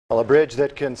Well, a bridge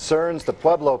that concerns the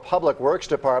Pueblo Public Works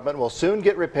Department will soon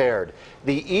get repaired.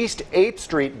 The East 8th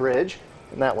Street Bridge,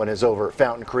 and that one is over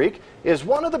Fountain Creek, is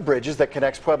one of the bridges that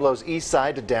connects Pueblo's east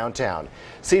side to downtown.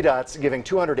 CDOT's giving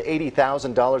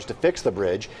 $280,000 to fix the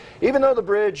bridge. Even though the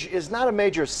bridge is not a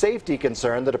major safety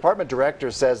concern, the department director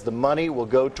says the money will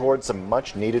go towards some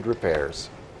much-needed repairs.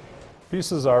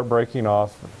 Pieces are breaking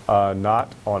off,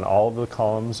 not on all of the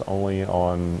columns, only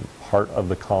on part of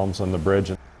the columns on the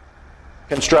bridge.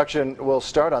 Construction will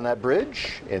start on that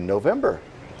bridge in November.